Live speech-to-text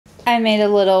I made a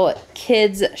little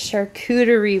kids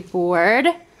charcuterie board.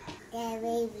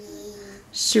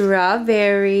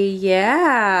 Strawberry,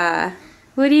 yeah.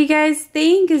 What do you guys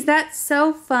think? Is that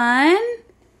so fun?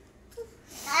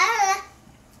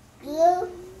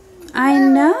 I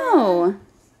know.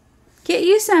 Get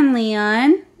you some,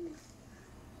 Leon.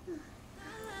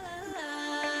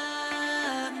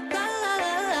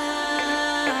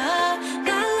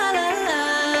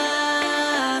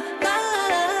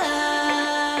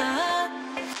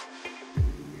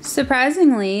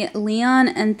 Surprisingly, Leon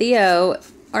and Theo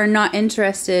are not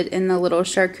interested in the little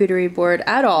charcuterie board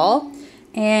at all,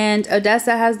 and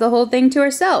Odessa has the whole thing to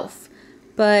herself.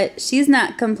 But she's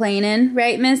not complaining,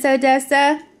 right, Miss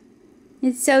Odessa?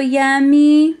 It's so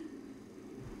yummy.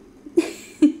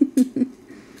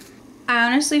 I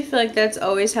honestly feel like that's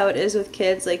always how it is with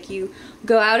kids. Like, you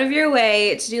go out of your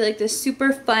way to do like this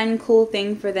super fun, cool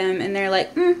thing for them, and they're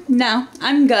like, no,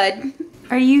 I'm good.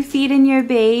 Are you feeding your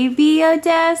baby,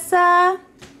 Odessa?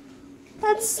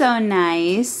 That's so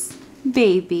nice.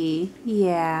 Baby,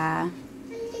 yeah.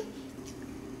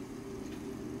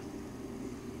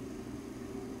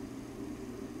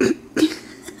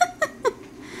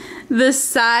 The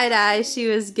side eye she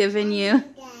was giving you.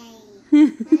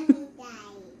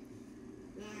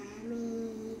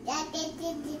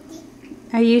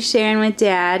 Are you sharing with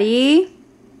Daddy?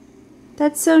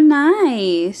 That's so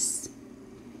nice.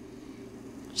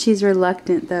 She's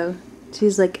reluctant though.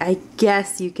 She's like, I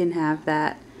guess you can have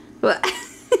that.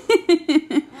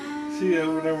 She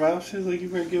opened her mouth. She's like, you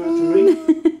better give it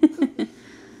to me.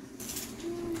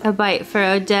 A bite for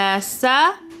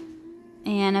Odessa.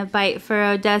 And a bite for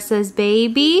Odessa's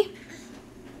baby.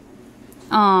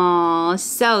 Aw,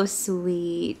 so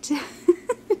sweet.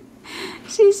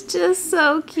 She's just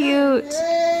so cute.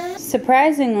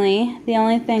 Surprisingly, the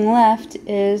only thing left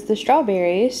is the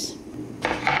strawberries.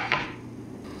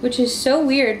 Which is so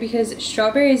weird because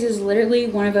strawberries is literally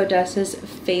one of Odessa's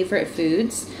favorite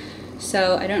foods.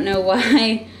 So I don't know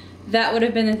why that would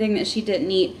have been the thing that she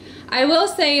didn't eat. I will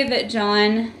say that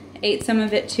John ate some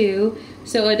of it too.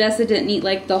 So Odessa didn't eat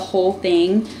like the whole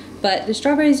thing. But the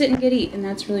strawberries didn't get eaten, and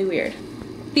that's really weird.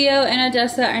 Theo and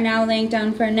Odessa are now laying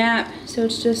down for a nap. So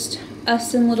it's just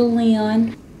us and little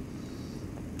Leon.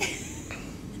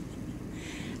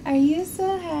 Are you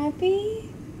so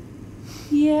happy?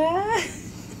 Yeah?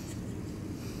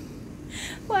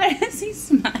 Why does he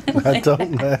smile? I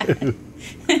don't know.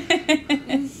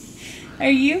 Are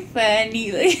you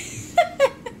funny?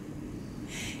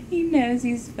 He knows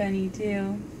he's funny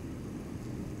too.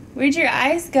 Where'd your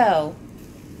eyes go?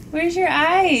 Where's your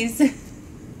eyes?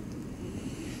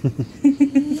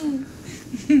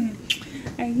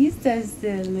 Are you so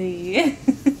silly?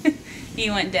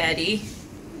 You want Daddy?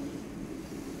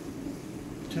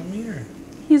 Come here.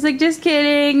 He's like, just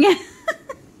kidding.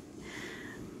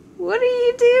 What are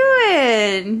you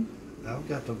doing? I've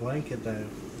got the blanket down.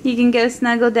 You can go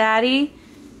snuggle Daddy?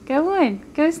 Go on.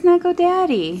 Go snuggle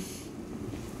Daddy.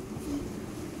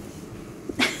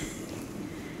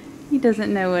 He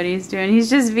doesn't know what he's doing. He's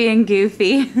just being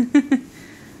goofy.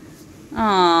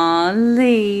 Aw,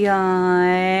 Leon.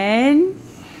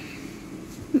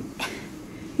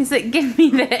 He's like, give me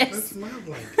this. That's my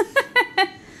blanket.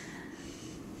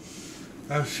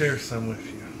 I'll share some with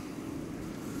you.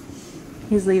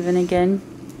 He's leaving again.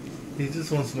 He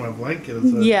just wants my blanket.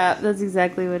 Is that... Yeah, that's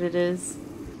exactly what it is.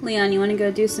 Leon, you want to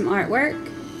go do some artwork?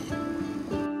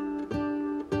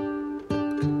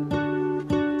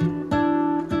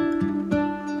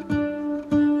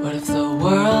 What if the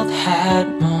world had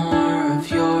more of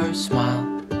your smile?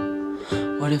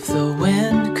 What if the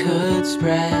wind could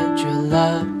spread your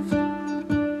love?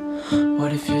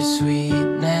 What if your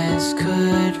sweetness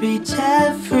could reach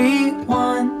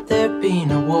everyone? There'd be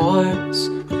no wars.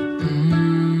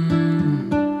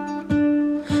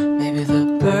 Maybe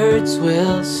the birds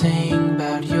will sing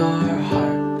about your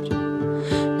heart.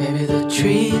 Maybe the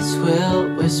trees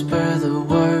will whisper the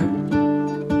word.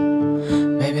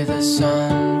 Maybe the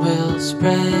sun will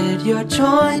spread your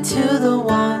joy to the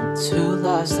ones who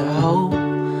lost their hope.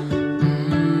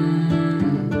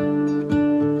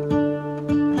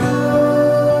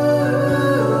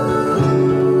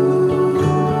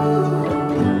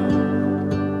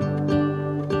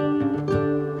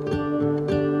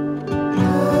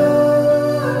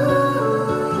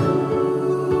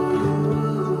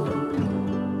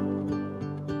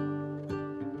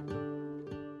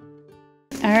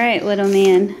 Alright, little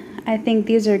man. I think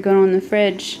these are going on the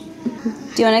fridge.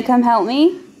 Do you want to come help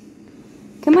me?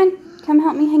 Come on. Come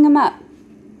help me hang them up.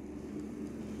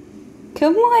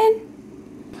 Come on.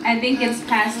 I think it's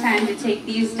past time to take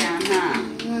these down, huh?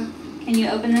 Can you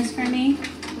open this for me?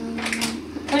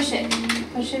 Push it.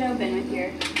 Push it open with your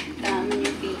thumb and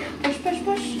your finger. Push, push,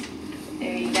 push.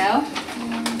 There you go.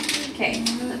 Okay,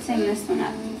 let's hang this one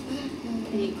up.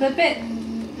 Can you clip it?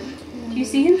 Do you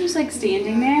see him just like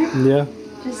standing there? Yeah.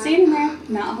 Just standing there,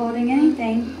 not holding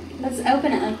anything. Let's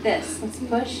open it like this. Let's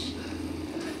push.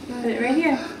 Put it right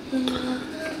here.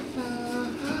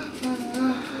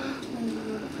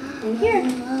 Right here.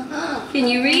 Can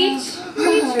you reach?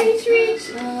 Reach, reach,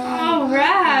 reach. All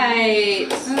right.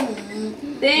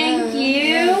 Thank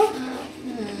you.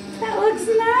 That looks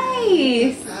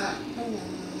nice.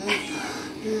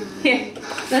 Here,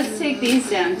 let's take these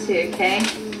down too, okay?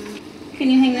 Can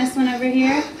you hang this one over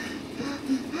here?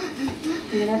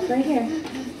 Hang it up right here.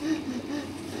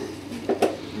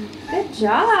 Good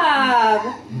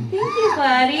job. Thank you,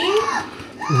 buddy.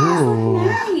 Ooh.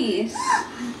 Nice.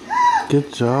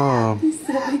 Good job. I'm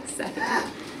so excited.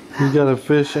 You got a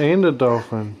fish and a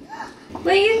dolphin.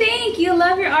 What do you think? You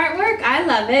love your artwork? I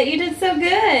love it. You did so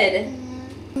good.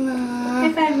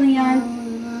 High five, Leon.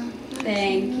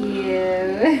 Thank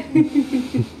you.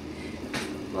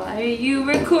 Why are you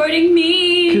recording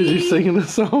me? Because you're singing a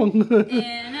song.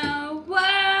 In a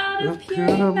world of pure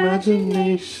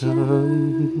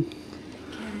imagination.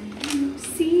 Can you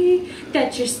see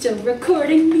that you're still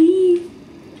recording me?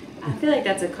 I feel like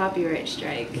that's a copyright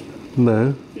strike.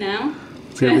 No. No?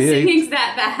 It's gonna be singing's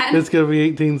that bad. It's gonna be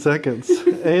 18 seconds.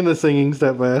 And the singing's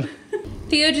that bad.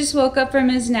 Theo just woke up from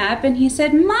his nap and he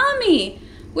said, Mommy,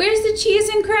 where's the cheese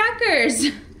and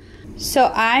crackers?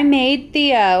 So I made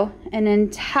Theo an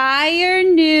entire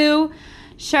new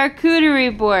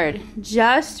charcuterie board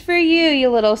just for you, you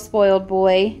little spoiled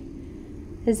boy.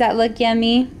 Does that look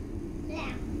yummy?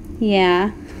 Yeah.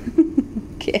 Yeah.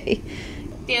 Okay.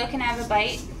 Theo, can I have a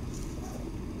bite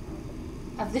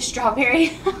of the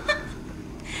strawberry?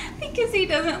 Because he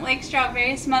doesn't like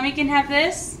strawberries. Mommy can have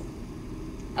this?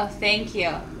 Oh, thank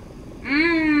you.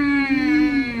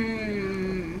 Mmm.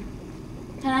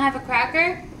 Can I have a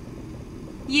cracker?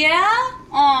 Yeah?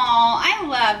 Aw, I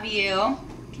love you.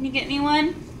 Can you get me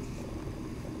one?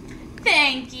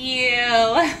 Thank you.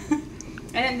 I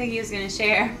didn't think he was going to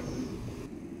share.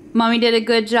 Mommy did a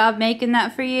good job making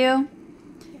that for you.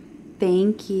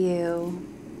 Thank you.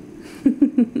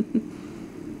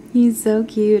 He's so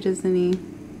cute, isn't he?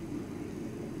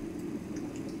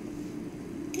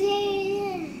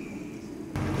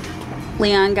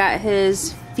 Leon got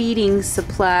his feeding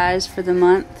supplies for the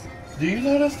month. Do you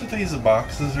notice that these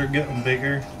boxes are getting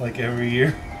bigger like every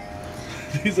year?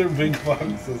 These are big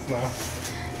boxes now.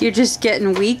 You're just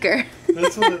getting weaker.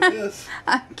 That's what it is.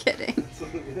 I'm kidding. That's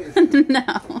what it is.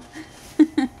 No.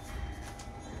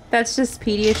 That's just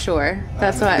Pediasure.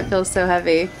 That's why it feels so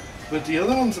heavy. But the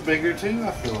other ones are bigger too,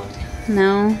 I feel like.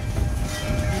 No.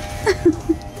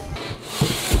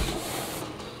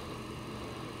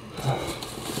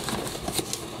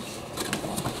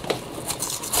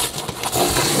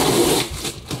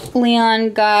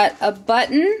 Leon got a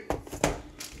button.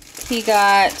 He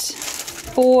got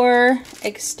 4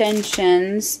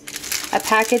 extensions, a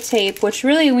pack of tape, which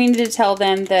really we need to tell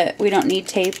them that we don't need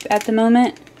tape at the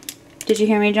moment. Did you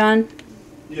hear me, John?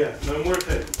 Yeah, no more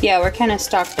tape. Yeah, we're kind of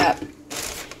stocked up.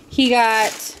 He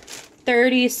got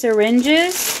 30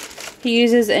 syringes. He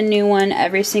uses a new one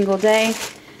every single day.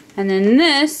 And then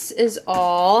this is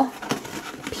all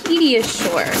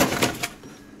Pediasure.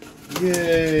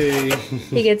 Yay!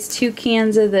 He gets 2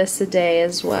 cans of this a day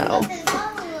as well.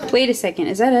 Wait a second,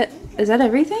 is that it? Is that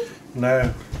everything?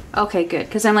 No. Okay, good.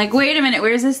 Because I'm like, wait a minute,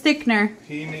 where's this thickener?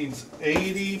 He needs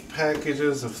 80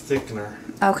 packages of thickener.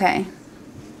 Okay.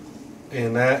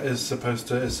 And that is supposed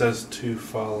to, it says to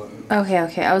follow. Okay,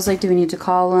 okay. I was like, do we need to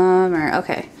call him or,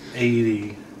 okay.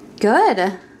 80.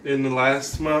 Good. In the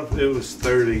last month, it was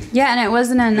 30. Yeah, and it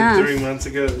wasn't enough. And 3 months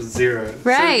ago, it was 0.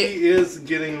 Right. So he is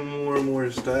getting more and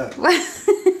more stuff.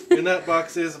 And that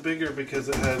box is bigger because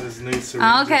it had his new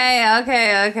syringe.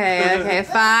 Okay,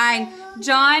 fine.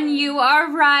 John, you are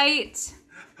right.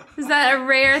 Is that a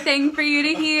rare thing for you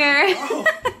to hear? Oh.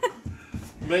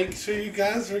 Make sure you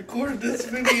guys record this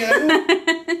video.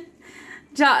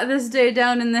 Jot this day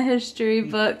down in the history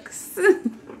books.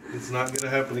 It's not going to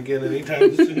happen again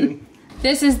anytime soon.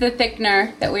 This is the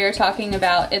thickener that we are talking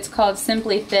about. It's called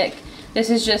Simply Thick. This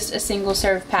is just a single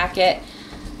serve packet.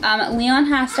 Leon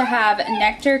has to have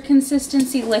nectar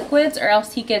consistency liquids or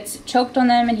else he gets choked on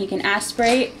them and he can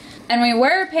aspirate. And we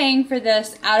were paying for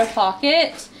this out of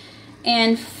pocket.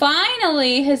 And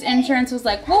finally his insurance was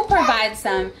like, we'll provide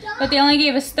some, but they only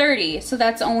gave us 30. So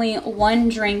that's only 1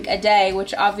 drink a day,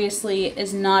 which obviously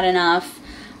is not enough.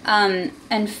 And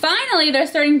finally they're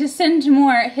starting to send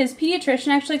more. His pediatrician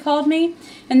actually called me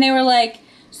and they were like,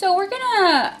 so we're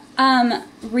gonna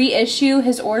reissue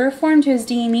his order form to his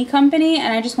DME company,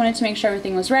 and I just wanted to make sure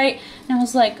everything was right. And I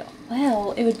was like,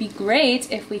 well, it would be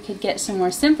great if we could get some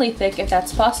more Simply Thick, if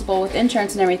that's possible, with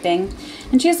insurance and everything.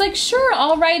 And she was like, sure,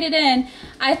 I'll write it in.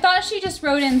 I thought she just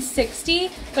wrote in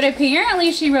 60, but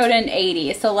apparently she wrote in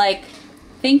 80. So like,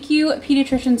 thank you,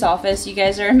 pediatrician's office. You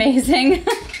guys are amazing.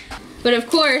 But of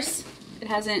course, it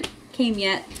hasn't came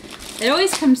yet. It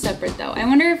always comes separate though. I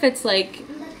wonder if it's like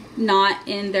not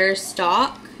in their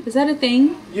stock. Is that a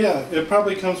thing? Yeah, it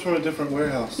probably comes from a different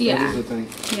warehouse. Yeah. That is a thing.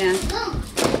 Yeah.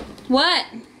 What?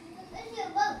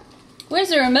 Where's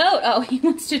the remote? Oh, he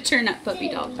wants to turn up Puppy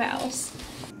Dog Pals.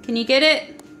 Can you get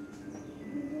it?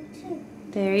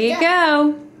 There you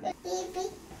go.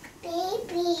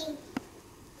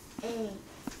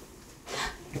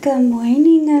 Good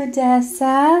morning,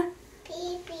 Odessa.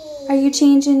 Are you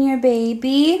changing your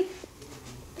baby?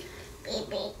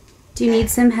 Do you need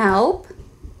some help?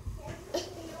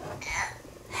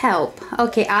 Help.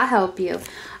 Okay, I'll help you.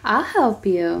 I'll help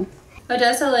you.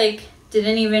 Odessa, like,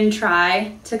 didn't even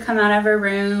try to come out of her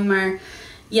room or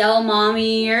yell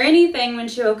mommy or anything when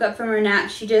she woke up from her nap.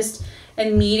 She just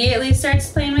immediately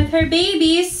starts playing with her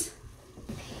babies.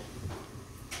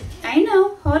 I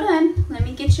know. Hold on. Let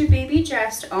me get your baby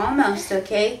dressed. Almost,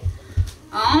 okay?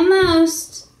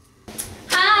 Almost.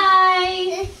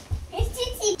 Hi.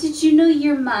 Did you know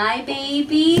you're my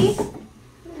baby?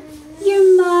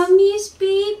 You're mommy's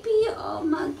baby? Oh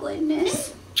my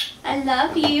goodness. I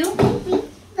love you.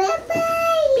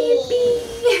 Bye-bye.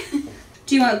 Baby.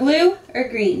 Do you want blue or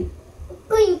green?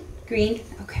 Green. Green?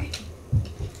 Okay.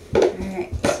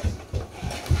 Alright.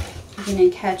 You're gonna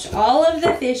catch all of the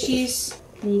fishies.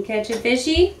 Can you catch a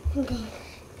fishy? Okay.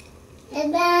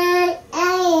 Bye-bye.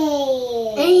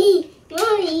 Hey.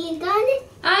 Mommy, you got it?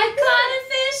 I caught a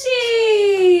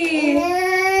fishy!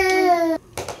 No.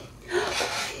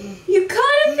 You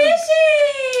caught a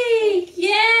fishy!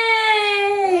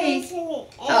 Yay!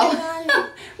 Oh,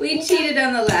 we cheated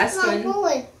on the last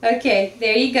one. Okay,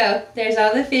 there you go. There's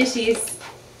all the fishies.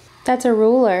 That's a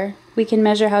ruler. We can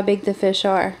measure how big the fish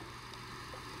are.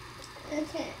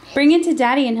 Okay. Bring it to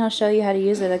Daddy and he'll show you how to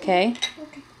use it, okay?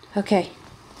 Okay.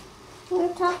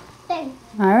 We'll talk then.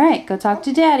 All right, go talk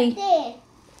to Daddy. There.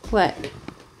 What?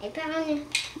 I found it.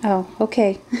 Oh,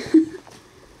 okay.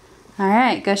 All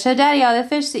right, go show Daddy all the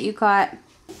fish that you caught.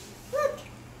 Look.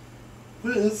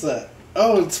 What is that?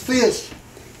 Oh, it's fish.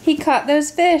 He caught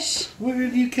those fish. Where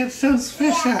did you catch those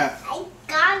fish at? I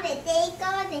got it. They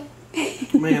got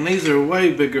it. Man, these are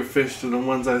way bigger fish than the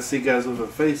ones I see guys with on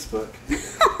Facebook.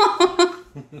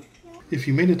 If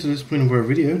you made it to this point of our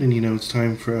video, then you know it's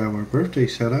time for our birthday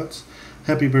shoutouts.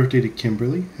 Happy birthday to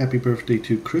Kimberly, happy birthday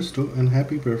to Crystal, and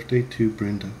happy birthday to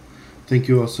Brenda. Thank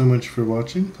you all so much for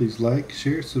watching. Please like,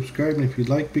 share, subscribe, and if you'd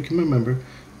like, become a member.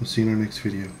 We'll see you in our next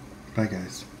video. Bye,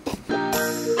 guys.